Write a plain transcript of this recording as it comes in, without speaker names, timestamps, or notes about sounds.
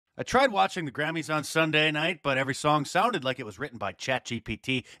I tried watching the Grammys on Sunday night, but every song sounded like it was written by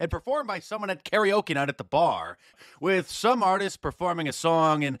ChatGPT and performed by someone at karaoke night at the bar, with some artists performing a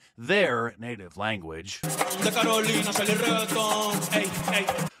song in their native language.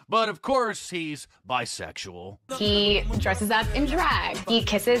 But of course, he's bisexual. He dresses up in drag. He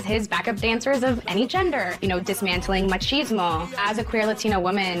kisses his backup dancers of any gender, dismantling machismo. As a queer Latina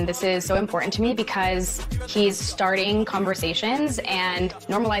woman, this is so important to me because he's starting conversations and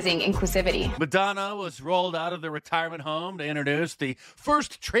normalizing inclusivity. Madonna was rolled out of the retirement home to introduce the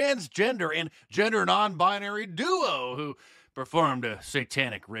first transgender and gender non-binary duo who performed a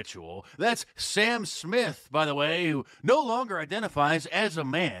satanic ritual. That's Sam Smith, by the way, who no longer identifies as a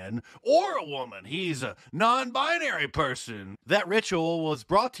man or a woman. He's a non-binary person. That ritual was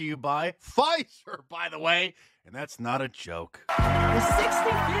brought to you by Pfizer, by the way, and that's not a joke. The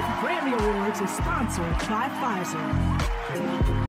 65th Grammy Awards is sponsored by Pfizer.